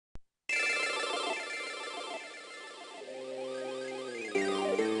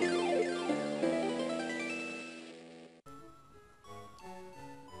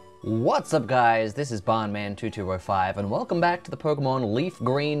What's up guys, this is Barnman2205 and welcome back to the Pokemon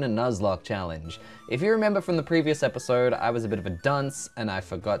LeafGreen Nuzlocke challenge. If you remember from the previous episode, I was a bit of a dunce and I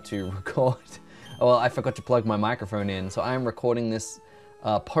forgot to record, well I forgot to plug my microphone in, so I'm recording this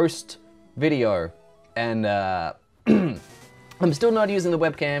post video and I'm still not using the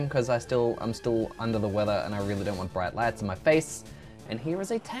webcam because I'm still under the weather and I really don't want bright lights in my face. And here is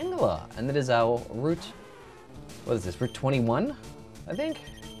a Tangela, and that is our route, what is this, Route 21, I think?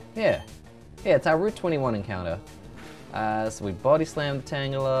 Yeah, it's our Route 21 encounter. So we body slam the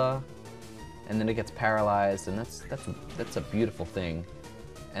Tangela, and then it gets paralyzed, and that's a beautiful thing.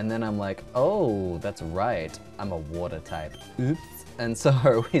 And then I'm like, oh, that's right, I'm a water type. Oops. And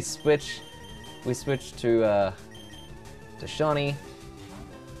so we switch to Shawnee.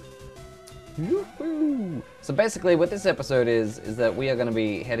 So basically, what this episode is that we are going to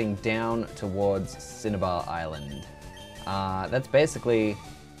be heading down towards Cinebar Island. That's basically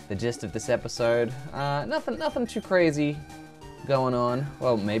the gist of this episode. Nothing too crazy going on.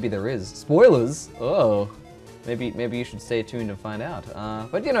 Well, maybe there is. Spoilers. Oh, maybe you should stay tuned and find out.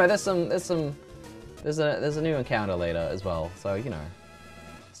 But you know, there's a new encounter later as well. So you know,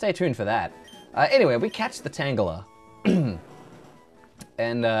 stay tuned for that. Anyway, we catch the Tangela,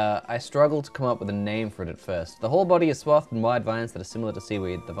 and I struggled to come up with a name for it at first. The whole body is swathed in wide vines that are similar to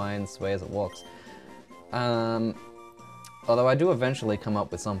seaweed. The vines sway as it walks. Although I do eventually come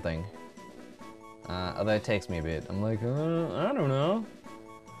up with something. Although it takes me a bit. I'm like, I don't know.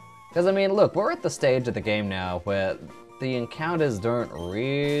 Because I mean, look, we're at the stage of the game now where the encounters don't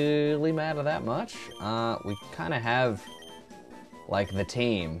really matter that much. We kind of have, like, the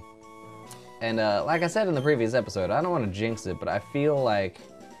team. And like I said in the previous episode, I don't want to jinx it, but I feel like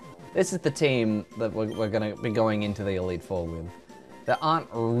this is the team that we're going to be going into the Elite Four with. There aren't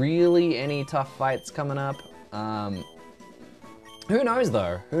really any tough fights coming up. Who knows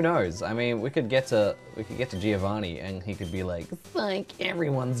though? Who knows? I mean, we could get to Giovanni and he could be like, "Thank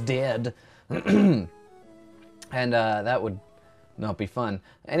everyone's dead," and that would not be fun.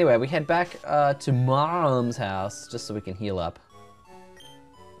 Anyway, we head back to Mom's house just so we can heal up.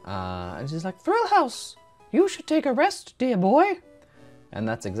 And she's like, "Thrill House, you should take a rest, dear boy." And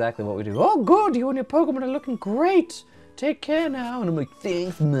that's exactly what we do. "Oh, good, you and your Pokemon are looking great. Take care now." And I'm like,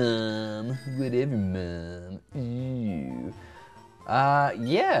 "Thanks, Mom. Whatever, Mom." Ew.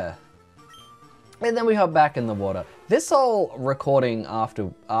 Yeah. And then we hop back in the water. This whole recording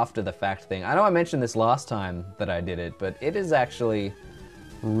after the fact thing, I know I mentioned this last time that I did it, but it is actually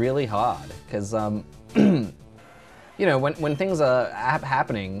really hard, because, you know, when things are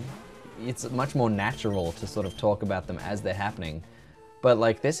happening, it's much more natural to sort of talk about them as they're happening. But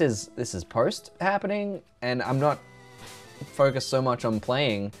like, this is post happening, and I'm not focused so much on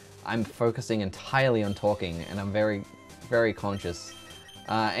playing, I'm focusing entirely on talking, and I'm very, very conscious.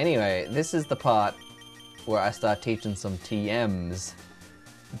 Anyway, this is the part where I start teaching some TMs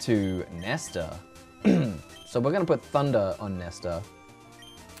to Nesta. So we're gonna put Thunder on Nesta.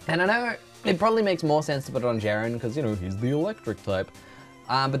 And I know it probably makes more sense to put it on Jaren, because, you know, he's the electric type.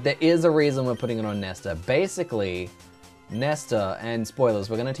 But there is a reason we're putting it on Nesta. Basically, Nesta, and spoilers,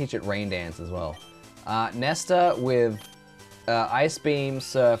 we're gonna teach it Rain Dance as well. Nesta with Ice Beam,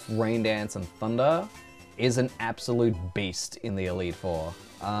 Surf, Rain Dance, and Thunder is an absolute beast in the Elite Four.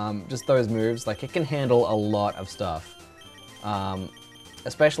 Just those moves, like, it can handle a lot of stuff.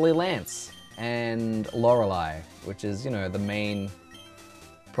 Especially Lance and Lorelei, which is, you know, the main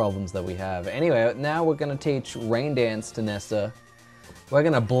problems that we have. Anyway, now we're gonna teach Rain Dance to Nesta. We're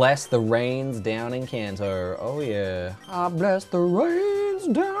gonna bless the rains down in Kanto. Oh yeah. I bless the rains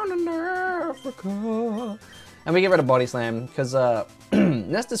down in Africa. And we get rid of Body Slam, because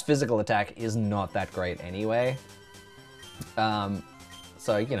Nesta's physical attack is not that great anyway.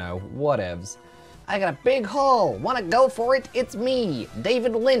 So, you know, whatevs. I got a big hole. Wanna go for it? It's me,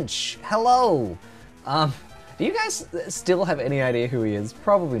 David Lynch. Hello. Do you guys still have any idea who he is?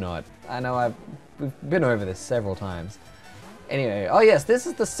 Probably not. I know we've been over this several times. Anyway, oh yes, this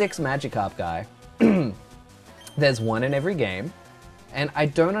is the 6 Magikarp guy. There's one in every game. And I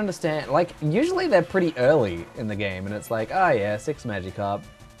don't understand, like, usually they're pretty early in the game, and it's like, oh yeah, 6 Magikarp.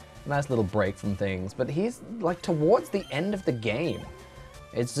 Nice little break from things, but he's, like, towards the end of the game.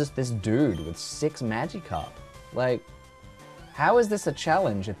 It's just this dude with 6 Magikarp. Like, how is this a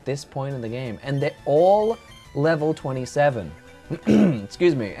challenge at this point in the game? And they're all level 27.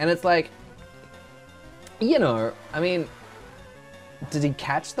 Excuse me. And it's like, you know, I mean, did he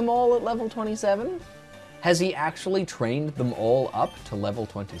catch them all at level 27? Has he actually trained them all up to level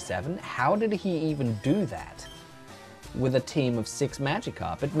 27? How did he even do that with a team of 6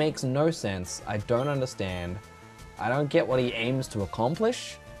 Magikarp? It makes no sense. I don't understand. I don't get what he aims to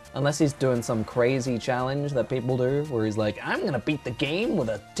accomplish. Unless he's doing some crazy challenge that people do, where he's like, I'm gonna beat the game with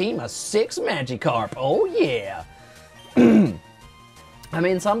a team of 6 Magikarp, oh yeah! I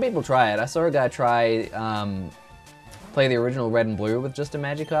mean, some people try it. I saw a guy try, play the original Red and Blue with just a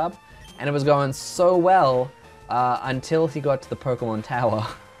Magikarp, and it was going so well, until he got to the Pokemon Tower.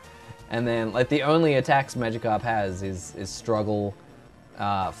 And then, like, the only attacks Magikarp has is Struggle,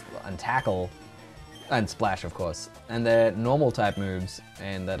 and Tackle, and Splash, of course. And they're normal type moves,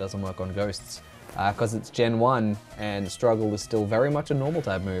 and that doesn't work on Ghosts. Because it's Gen 1, and Struggle is still very much a normal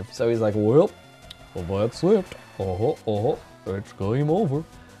type move. So he's like, well, that slipped. It's game over.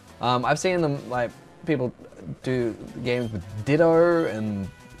 I've seen them, like, people do games with Ditto, and,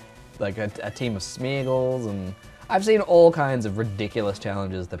 like, a team of Smeagol's, and I've seen all kinds of ridiculous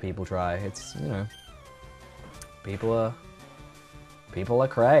challenges that people try. It's, you know, people are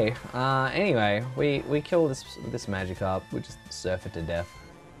cray. Anyway, we kill this Magikarp. We just surf it to death.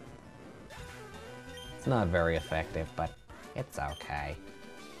 It's not very effective, but it's okay.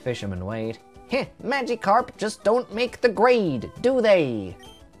 Fisherman wait. Heh, Magikarp just don't make the grade, do they?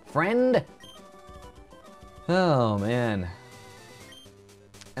 Friend? Oh man.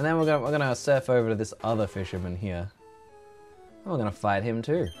 And then we're gonna surf over to this other fisherman here. We're gonna fight him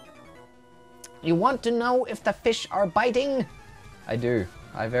too. You want to know if the fish are biting? I do.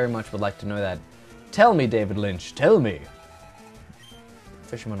 I very much would like to know that. Tell me, David Lynch, tell me.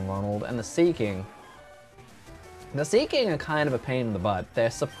 Fisherman Ronald and the Sea King. The Sea King are kind of a pain in the butt.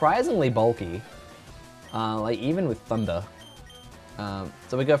 They're surprisingly bulky, like even with thunder.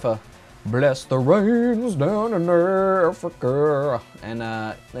 So we go for Bless the Rains down in Africa, and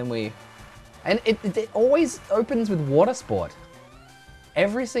then it always opens with water sport.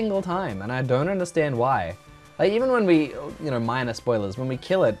 Every single time, and I don't understand why. Like, even when we, you know, minor spoilers, when we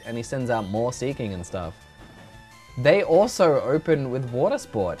kill it and he sends out more Sea King and stuff, they also open with water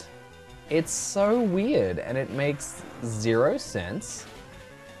sport. It's so weird, and it makes 0 sense,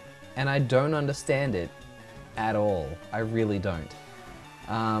 and I don't understand it at all. I really don't.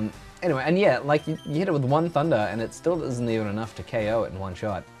 Anyway, and yeah, like, you hit it with 1 Thunder, and it still isn't even enough to KO it in 1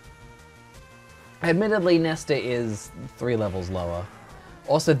 shot. Admittedly, Nesta is 3 levels lower.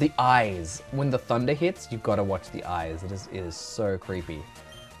 Also, the eyes. When the thunder hits, you've got to watch the eyes. It is so creepy.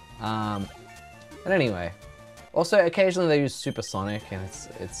 But anyway. Also, occasionally they use Supersonic, and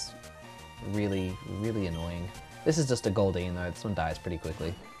it's really, really annoying. This is just a Goldeen, though. This one dies pretty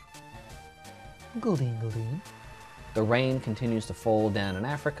quickly. Goldeen. The rain continues to fall down in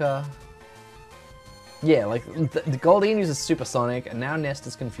Africa. Yeah, like, the Goldeen uses Supersonic, and now Nest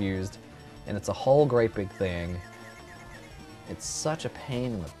is confused, and it's a whole great big thing. It's such a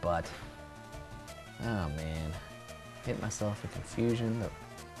pain in the butt. Oh man. Hit myself in confusion.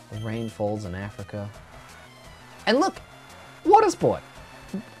 The rain falls in Africa. And look! Water Sport!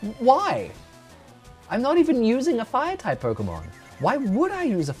 Why? I'm not even using a Fire-type Pokemon. Why would I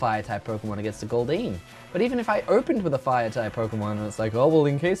use a Fire-type Pokemon against a Goldeen? But even if I opened with a Fire-type Pokemon and it's like, oh well,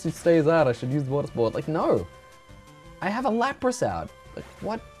 in case it stays out, I should use Water Sport. Like, no! I have a Lapras out. Like,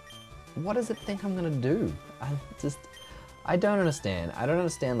 what does it think I'm gonna do? I don't understand. I don't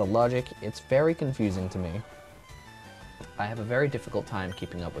understand the logic. It's very confusing to me. I have a very difficult time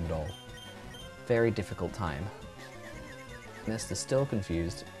keeping up with it all. Very difficult time. Nest is still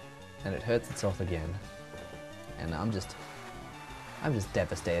confused, and it hurts itself again. And I'm just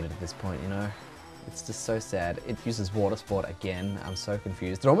devastated at this point, you know? It's just so sad. It uses Water Sport again. I'm so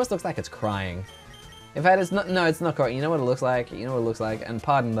confused. It almost looks like it's crying. In fact, it's not. No, it's not crying. You know what it looks like? You know what it looks like? And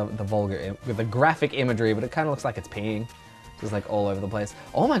pardon the vulgar, with the graphic imagery, but it kind of looks like it's peeing. Just like all over the place.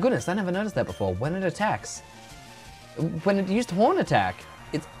 Oh my goodness, I never noticed that before. When it attacks, when it used Horn Attack,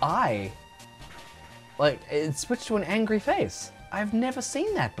 its eye, like, it switched to an angry face. I've never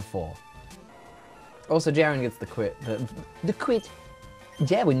seen that before. Also, Jaren gets the quit. The quit.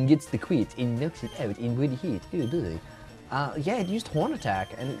 Jaren gets the quit and knocks it out in one hit. Ooh, boy. Yeah, it used Horn Attack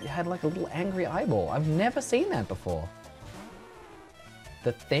and it had like a little angry eyeball. I've never seen that before.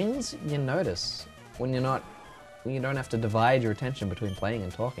 The things you notice when you're not. You don't have to divide your attention between playing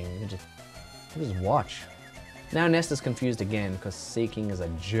and talking. You just watch. Now Nest is confused again because Sea King is a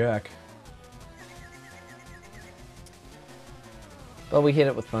jerk. But we hit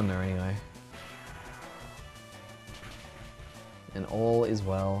it with Thunder anyway. And all is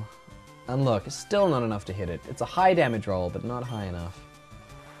well. And look, it's still not enough to hit it. It's a high damage roll, but not high enough.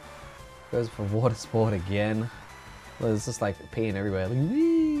 Goes for Water Sport again. Well, it's just like peeing everywhere. Like,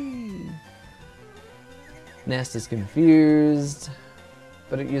 whee! Nest is confused,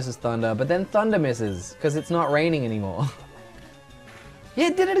 but it uses Thunder, but then Thunder misses, because it's not raining anymore. Yeah,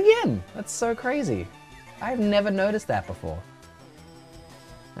 it did it again! That's so crazy. I've never noticed that before.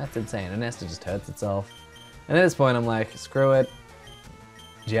 That's insane. And Nesta just hurts itself. And at this point, I'm like, screw it.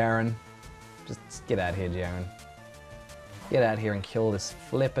 Jaren. Just get out of here, Jaren. Get out here and kill this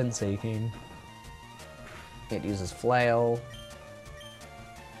flippin' Sea King. It uses Flail.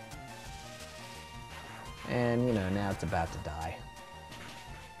 And, you know, now it's about to die.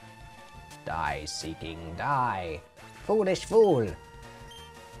 Die, Sea King, die. Foolish fool.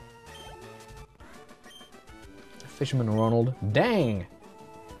 Fisherman Ronald. Dang!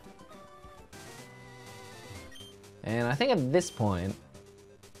 And I think at this point,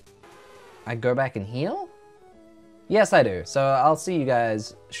 I go back and heal? Yes, I do. So I'll see you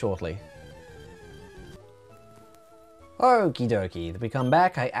guys shortly. Okie dokie. We come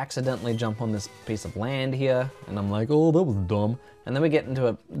back, I accidentally jump on this piece of land here, and I'm like, oh, that was dumb. And then we get into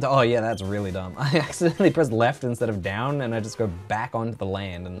a, oh yeah, that's really dumb. I accidentally pressed left instead of down, and I just go back onto the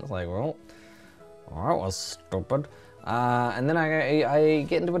land, and it's like, well, that was stupid. And then I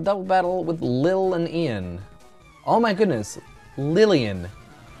get into a double battle with Lil and Ian. Oh my goodness, Lillian.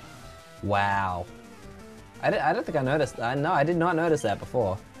 Wow. I don't think I noticed, no, I did not notice that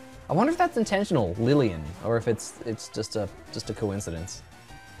before. I wonder if that's intentional, Lillian, or if it's just a coincidence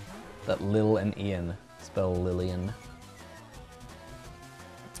that Lil and Ian spell Lillian.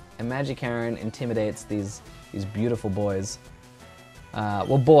 And Magikarp intimidates these beautiful boys.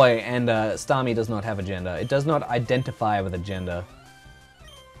 Well, boy, and Starmie does not have a gender. It does not identify with a gender.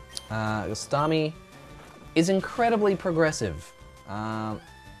 Starmie is incredibly progressive.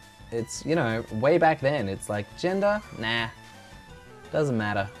 It's, you know, way back then, it's like, gender? Nah. Doesn't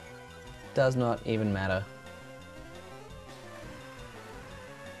matter. Does not even matter.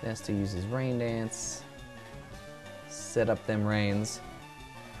 Nesta uses Rain Dance. Set up them rains.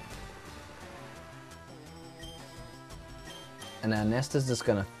 And now Nesta's just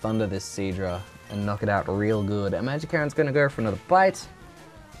gonna thunder this Seadra and knock it out real good. And Magikarp's gonna go for another bite.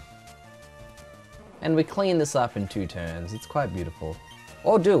 And we clean this up in 2 turns. It's quite beautiful.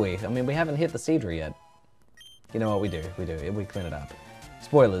 Or do we? I mean, we haven't hit the Seadra yet. You know what we do? We clean it up.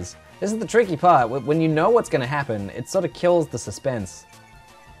 Spoilers. This is the tricky part. When you know what's gonna happen, it sort of kills the suspense.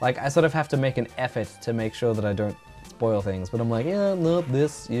 Like, I sort of have to make an effort to make sure that I don't spoil things. But I'm like, yeah, nope,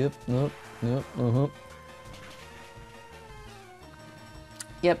 this, yep, nope, nope,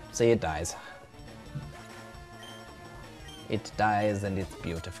 Yep, see, it dies. It dies and it's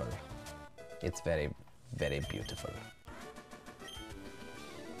beautiful. It's very, very beautiful.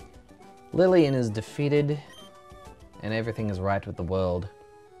 Lillian is defeated, and everything is right with the world.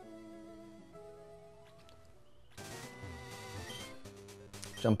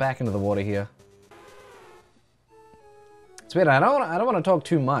 Jump back into the water here. It's weird, I don't want to talk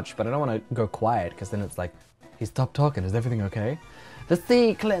too much, but I don't want to go quiet, because then it's like, he stopped talking, is everything okay? The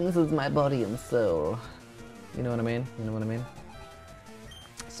sea cleanses my body and soul. You know what I mean? You know what I mean?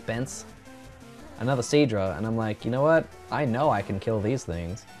 Spence. Another Seadra, and I'm like, you know what? I know I can kill these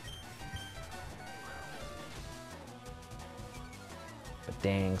things. But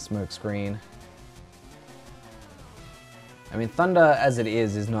dang, smoke screen. I mean, Thunder as it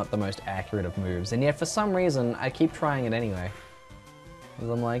is not the most accurate of moves, and yet for some reason, I keep trying it anyway. Because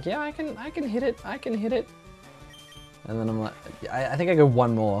I'm like, yeah, I can hit it, I can hit it. And then I'm like, I think I go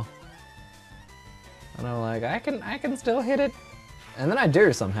one more. And I'm like, I can still hit it. And then I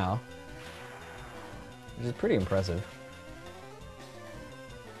do somehow. Which is pretty impressive.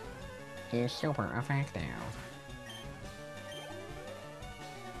 You're super effective.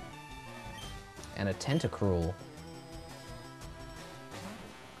 And a Tentacruel.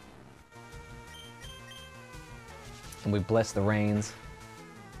 And we bless the rains.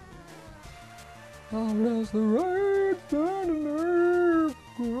 Oh, bless the rain.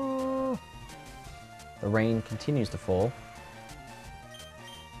 The rain continues to fall.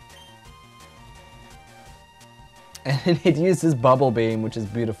 And it uses Bubble Beam, which is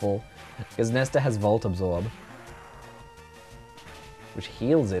beautiful. Because Nesta has Volt Absorb. Which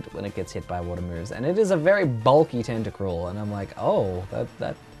heals it when it gets hit by water moves. And it is a very bulky Tentacruel. And I'm like, oh,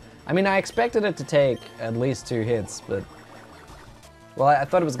 that... I mean, I expected it to take at least 2 hits, but... Well, I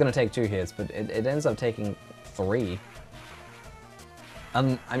thought it was going to take 2 hits, but it ends up taking 3. I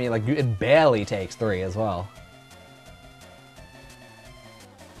mean, like, it barely takes 3 as well.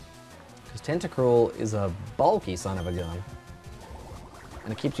 Because Tentacruel is a bulky son of a gun.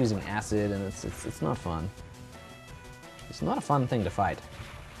 And it keeps using acid, and it's not fun. It's not a fun thing to fight.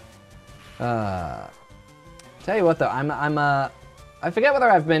 Tell you what, though, I forget whether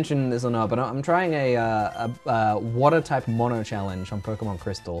I've mentioned this or not, but I'm trying a water-type mono challenge on Pokemon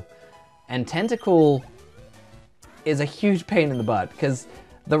Crystal. And Tentacool is a huge pain in the butt, because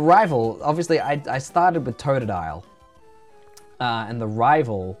the rival, obviously I started with Totodile. and the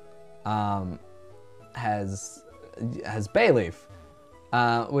rival has Bayleaf,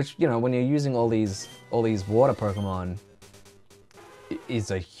 which, you know, when you're using all these water Pokemon,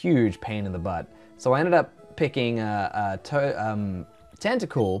 is a huge pain in the butt. So I ended up picking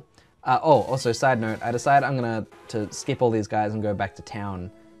Tentacool. Also side note, I decided I'm gonna skip all these guys and go back to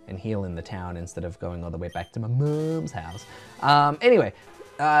town and heal in the town instead of going all the way back to my mom's house. Anyway,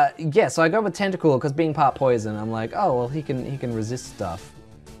 yeah, so I go with Tentacool because being part poison, I'm like, oh well, he can resist stuff,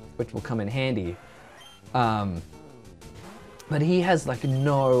 which will come in handy. But he has like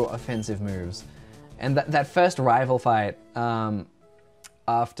no offensive moves, and that first rival fight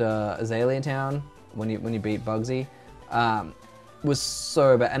after Azalea Town, when you beat Bugsy, was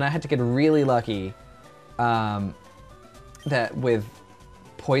so bad, and I had to get really lucky that with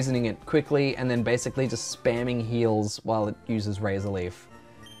poisoning it quickly and then basically just spamming heals while it uses Razor Leaf.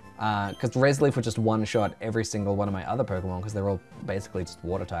 Because Razor Leaf would just one-shot every single one of my other Pokemon because they're all basically just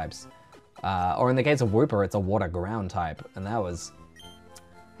water types. Or in the case of Wooper, it's a water ground type, and that was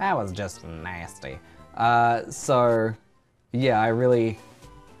just nasty. So yeah, I really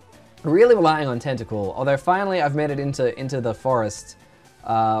relying on Tentacool. Although finally I've made it into the forest.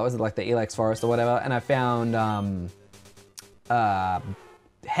 Was it like the Elex forest or whatever? And I found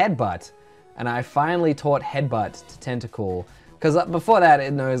Headbutt, and I finally taught Headbutt to Tentacool. Because before that,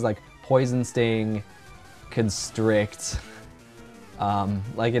 it knows like Poison Sting, Constrict.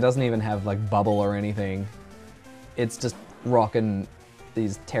 Like it doesn't even have like Bubble or anything. It's just rocking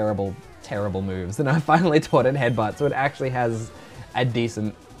these terrible moves. And I finally taught it Headbutt, so it actually has a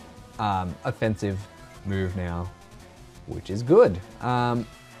decent offensive move now, which is good.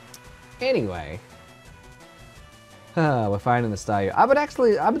 Anyway, we're finding the Staryu. I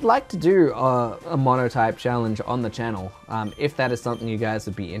would like to do a monotype challenge on the channel, if that is something you guys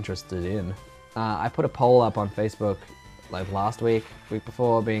would be interested in. I put a poll up on Facebook like last week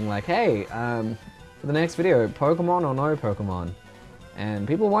before, being like, hey, for the next video, Pokemon or no Pokemon? And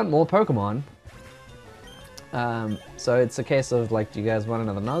people want more Pokemon. So it's a case of like, do you guys want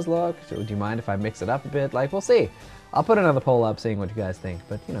another Nuzlocke? Do you mind if I mix it up a bit? Like, we'll see. I'll put another poll up seeing what you guys think,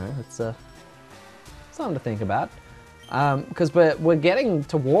 but you know, it's something to think about. Because we're getting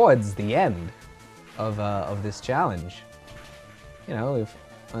towards the end of this challenge. You know, we've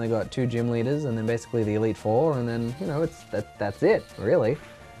only got 2 gym leaders and then basically the Elite Four, and then, you know, that's it, really.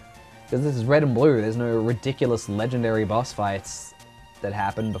 Because this is Red and Blue, there's no ridiculous legendary boss fights that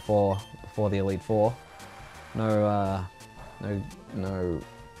happened before the Elite Four. No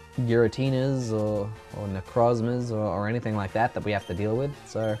Giratinas or Necrozmas or anything like that we have to deal with.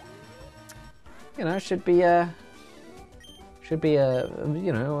 So, you know, should be you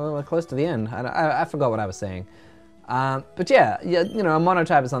know, we're close to the end. I forgot what I was saying. But yeah, you know, a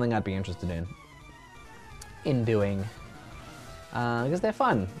monotype is something I'd be interested in doing, because they're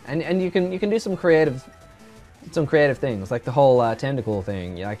fun, and you can do some creative things, like the whole Tentacool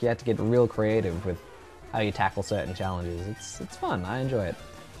thing. You have to get real creative with how you tackle certain challenges. It's fun. I enjoy it.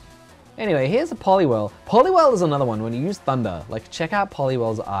 Anyway, here's a Poliwhirl. Poliwhirl is another one. When you use Thunder, like, check out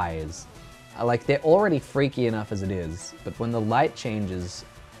Poliwhirl's eyes. Like, they're already freaky enough as it is, but when the light changes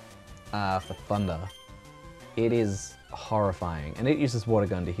for Thunder, it is horrifying. And it uses Water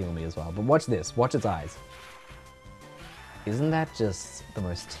Gun to heal me as well. But watch this. Watch its eyes. Isn't that just the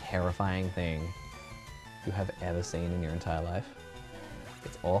most terrifying thing you have ever seen in your entire life?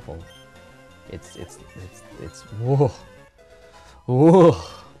 It's awful. It's whoa. Whoa.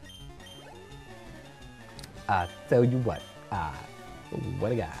 I tell you what.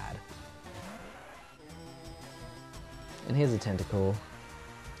 What a god. And here's a Tentacool.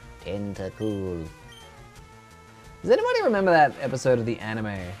 Tentacool. Does anybody remember that episode of the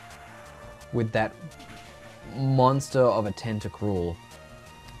anime with that monster of a Tentacruel?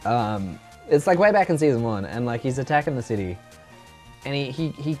 It's like way back in season 1, and like he's attacking the city, and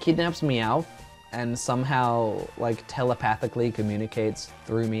he kidnaps Meowth and somehow like telepathically communicates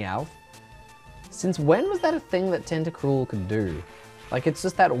through Meowth. Since when was that a thing that Tentacruel could do? Like, it's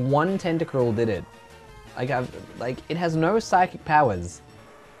just that one Tentacruel did it. Like it has no psychic powers,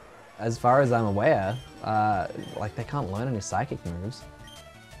 as far as I'm aware. Like, they can't learn any psychic moves.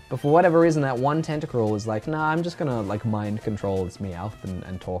 But for whatever reason, that one Tentacruel was like, nah, I'm just gonna like mind control its Meowth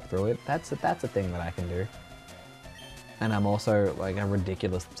and talk through it. That's a thing that I can do. And I'm also like a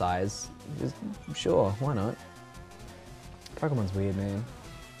ridiculous size. Just, sure, why not? Pokemon's weird, man.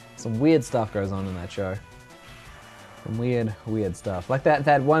 Some weird stuff goes on in that show. Some weird stuff. Like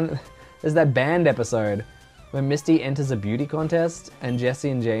that one, there's that band episode where Misty enters a beauty contest and Jesse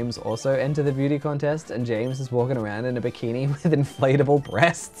and James also enter the beauty contest, and James is walking around in a bikini with inflatable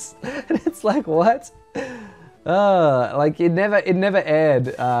breasts. And it's like, what? Like it never aired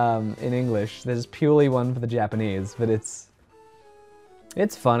in English. There's purely one for the Japanese, but it's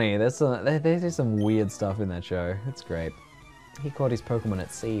funny. There's some weird stuff in that show. It's great. He caught his Pokemon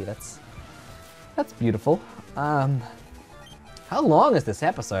at sea. That's beautiful. How long is this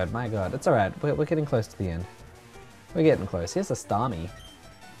episode? My God, it's all right. We're getting close to the end. We're getting close. Here's a Starmie.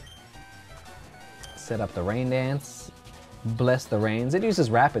 Set up the rain dance. Bless the rains. It uses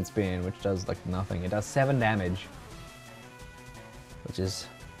Rapid Spin, which does like nothing. It does 7 damage, which is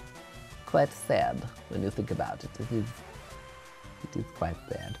quite sad when you think about it. It is quite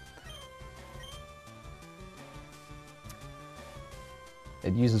sad.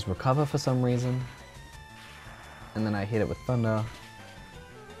 It uses Recover for some reason, and then I hit it with Thunder,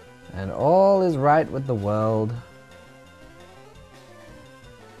 and all is right with the world.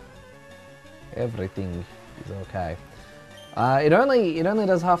 Everything is okay. It only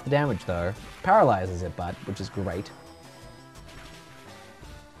does half the damage though. Paralyzes it, but which is great.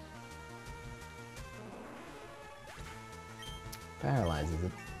 Paralyzes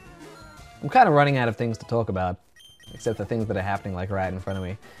it. I'm kind of running out of things to talk about, except the things that are happening like right in front of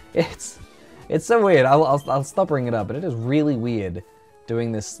me. It's so weird. I'll stop bringing it up, but it is really weird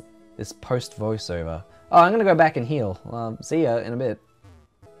doing this post voiceover. Oh, I'm gonna go back and heal. See ya in a bit.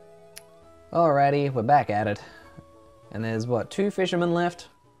 Alrighty, we're back at it. And there's, what, 2 fishermen left?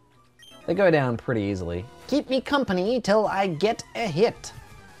 They go down pretty easily. Keep me company till I get a hit.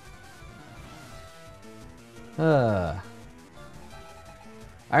 I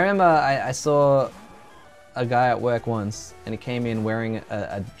remember I saw a guy at work once, and he came in wearing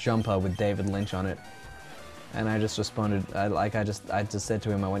a jumper with David Lynch on it. And I just responded, I just said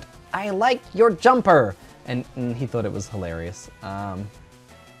to him, I went, "I like your jumper!" And he thought it was hilarious. Well,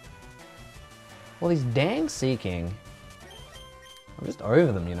 these dang Sea King. I'm just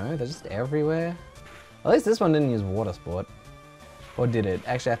over them, you know? They're just everywhere. At least this one didn't use Water Sport. Or did it?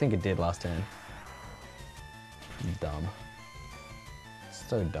 Actually, I think it did last turn. Dumb.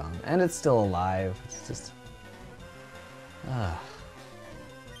 So dumb. And it's still alive. It's just... And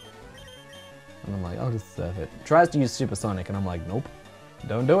I'm like, I'll just surf it. Tries to use Supersonic, and I'm like, nope.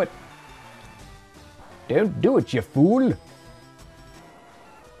 Don't do it. Don't do it, you fool!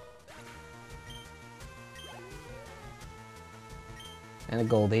 And a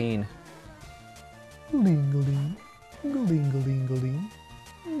Goldeen. Goldeen, Goldeen, Goldeen, Goldeen,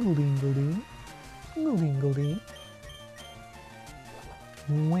 Goldeen, Goldeen, Goldeen, Goldeen.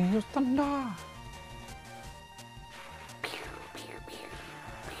 Where's thunder?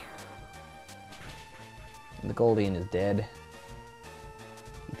 And the Goldeen is dead.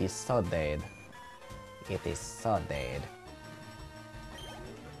 It is so dead. It is so dead.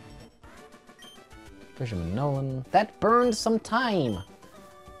 Fisherman Nolan. That burned some time!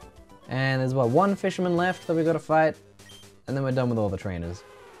 And there's, what, 1 fisherman left that we gotta fight, and then we're done with all the trainers.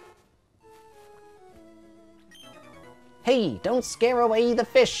 Hey, don't scare away the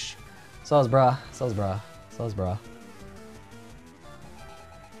fish! Soz brah, soz brah, soz brah.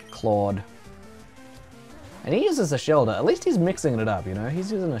 Claude. And he uses a Shelter. At least he's mixing it up, you know?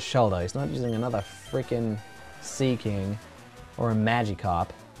 He's using a Shelter. He's not using another freaking Sea King or a Magikarp.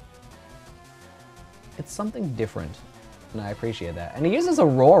 It's something different. And I appreciate that. And he uses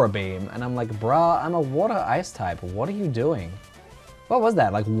Aurora Beam, and I'm like, bruh, I'm a water ice type. What are you doing? What was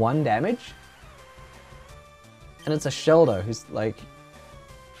that, like 1 damage? And it's a Shelter who's like,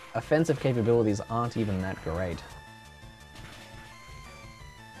 offensive capabilities aren't even that great.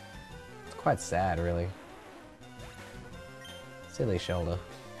 It's quite sad, really. Silly Shelter.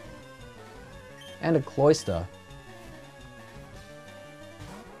 And a Cloyster.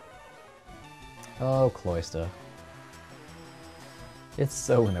 Oh, Cloyster. It's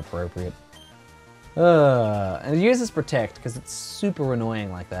so inappropriate. And it uses Protect, because it's super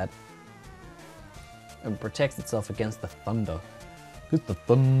annoying like that. And protects itself against the thunder. With the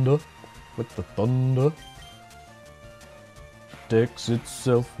thunder, with the thunder. Protects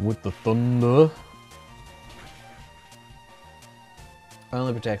itself with the thunder.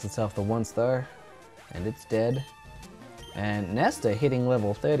 Only protects itself the once though, and it's dead. And Nesta hitting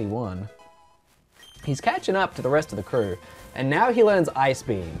level 31. He's catching up to the rest of the crew, and now he learns Ice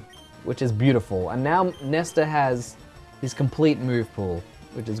Beam, which is beautiful. And now Nesta has his complete move pool,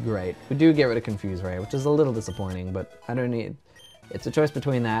 which is great. We do get rid of Confuse Ray, which is a little disappointing, but I don't need... It's a choice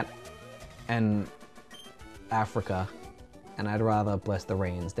between that and Africa, and I'd rather bless the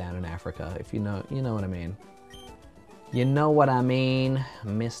rains down in Africa, if you know what I mean. You know what I mean,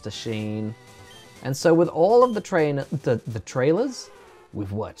 Mr. Sheen. And so with all of the trailers,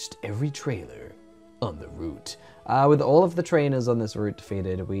 we've watched every trailer on the route. With all of the trainers on this route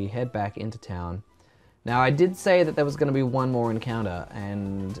defeated, we head back into town. Now, I did say that there was going to be one more encounter,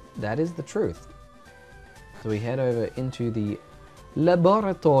 and that is the truth. So we head over into the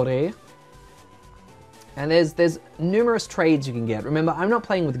laboratory. And there's numerous trades you can get. Remember, I'm not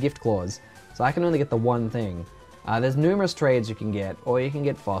playing with gift claws, so I can only get the one thing. There's numerous trades you can get, or you can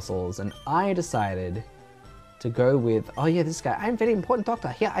get fossils, and I decided to go with, oh yeah, this guy. I'm a very important doctor.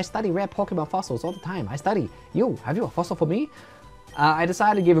 Here, I study rare Pokemon fossils all the time. I study. You, have you a fossil for me? I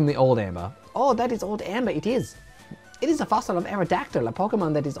decided to give him the Old Amber. Oh, that is Old Amber, it is. It is a fossil of Aerodactyl, a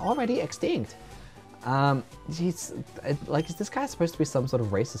Pokemon that is already extinct. Is this guy supposed to be some sort of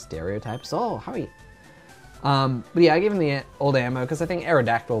racist stereotype? So, hurry. But yeah, I gave him the Old Amber because I think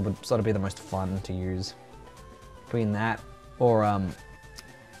Aerodactyl would sort of be the most fun to use. Between that or,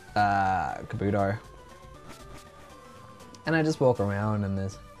 Kabuto. And I just walk around and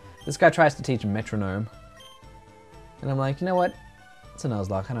this guy tries to teach metronome. And I'm like, you know what? It's a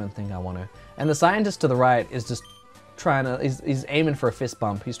Nuzlocke, I don't think I want to. And the scientist to the right is just trying to, he's aiming for a fist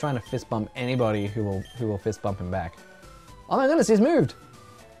bump. He's trying to fist bump anybody who will fist bump him back. Oh my goodness, he's moved!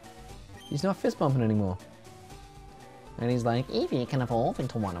 He's not fist bumping anymore. And he's like, Eevee can evolve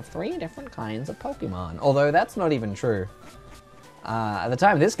into one of 3 different kinds of Pokemon. Although that's not even true. At the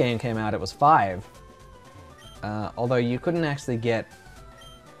time this game came out, it was 5. Although you couldn't actually get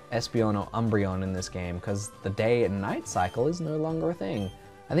Espeon or Umbreon in this game because the day and night cycle is no longer a thing.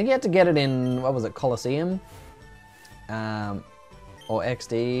 I think you had to get it in, what was it, Colosseum? Or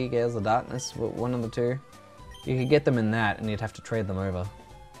XD, Gales of Darkness, one of the two. You could get them in that and you'd have to trade them over.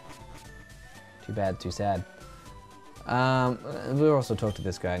 Too bad, too sad. We also talked to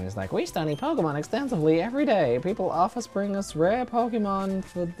this guy and he's like, we study Pokemon extensively every day. People often bring us rare Pokemon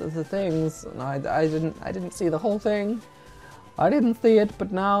for the things. And I didn't see the whole thing. I didn't see it,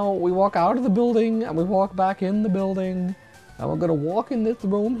 but now we walk out of the building and we walk back in the building. And we're gonna walk in this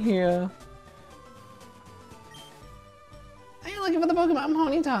room here. I'm looking for the Pokemon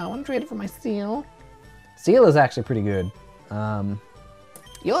Ponyta. I want to trade it for my Seal. Seal is actually pretty good.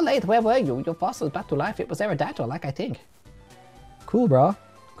 You're late, where were you? Your fossil is back to life. It was Aerodactyl, like I think. Cool, bro.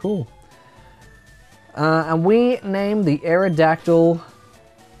 Cool. And we named the Aerodactyl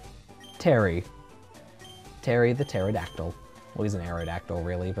Terry. Terry the Pterodactyl. Well, he's an Aerodactyl,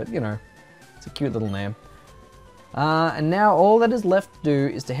 really, but, you know, it's a cute little name. And now all that is left to do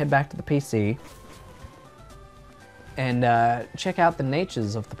is to head back to the PC and check out the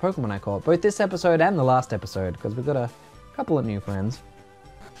natures of the Pokemon I caught, both this episode and the last episode, because we've got a couple of new friends.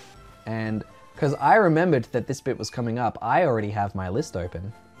 And because I remembered that this bit was coming up, I already have my list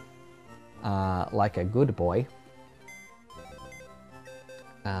open, like a good boy.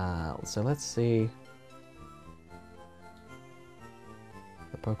 So let's see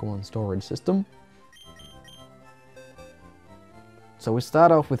the Pokemon storage system. So we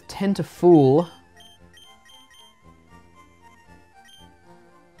start off with Tentafool.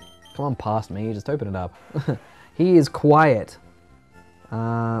 Come on past me, just open it up. He is quiet.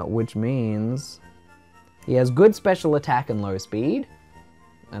 Which means he has good special attack and low speed.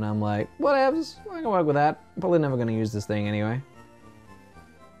 And I'm like, whatevs, I can work with that. I'm probably never going to use this thing anyway.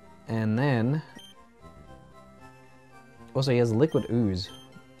 And then, also he has Liquid Ooze,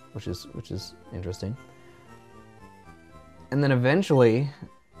 which is interesting. And then eventually,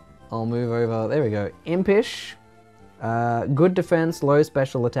 I'll move over, there we go, Impish. Good defense, low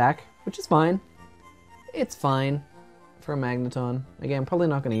special attack, which is fine. It's fine. For a Magneton. Again, probably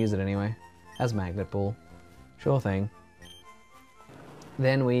not going to use it anyway. As Magnet Ball. Sure thing.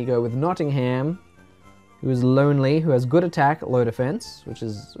 Then we go with Nottingham, who is lonely, who has good attack, low defense, which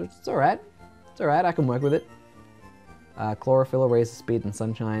is alright. It's alright, I can work with it. Chlorophyll raises speed and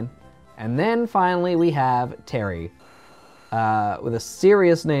sunshine. And then finally we have Terry, with a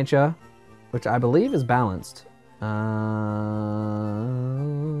serious nature, which I believe is balanced. Yeah,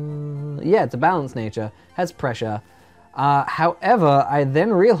 it's a balanced nature, has pressure. However, I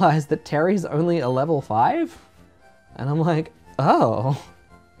then realized that Terry's only a level 5, and I'm like, oh,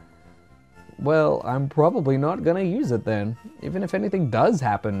 well, I'm probably not gonna use it then, even if anything does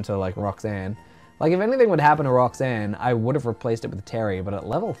happen to, like, Roxanne. Like, if anything would happen to Roxanne, I would have replaced it with Terry, but at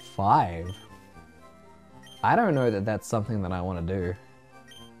level 5, I don't know that that's something that I want to do,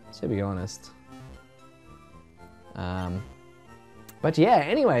 to be honest. But yeah,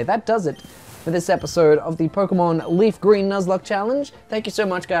 anyway, that does it for this episode of the Pokemon LeafGreen Nuzlocke Challenge. Thank you so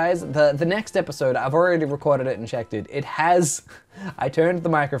much, guys. The next episode, I've already recorded it and checked it. It has, I turned the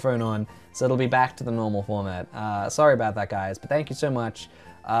microphone on, so it'll be back to the normal format. Sorry about that, guys, but thank you so much.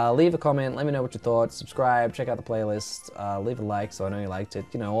 Leave a comment, let me know what you thought, subscribe, check out the playlist, leave a like so I know you liked it.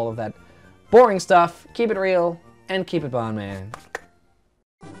 You know, all of that boring stuff. Keep it real, and keep it barn, man.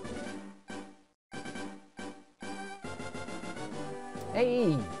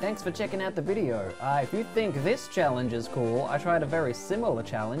 Hey, thanks for checking out the video. If you think this challenge is cool, I tried a very similar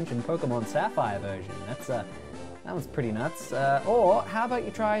challenge in Pokemon Sapphire version. That was pretty nuts. Or how about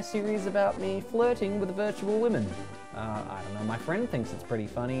you try a series about me flirting with virtual women? I don't know, my friend thinks it's pretty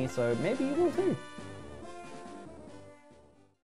funny, so maybe you will too.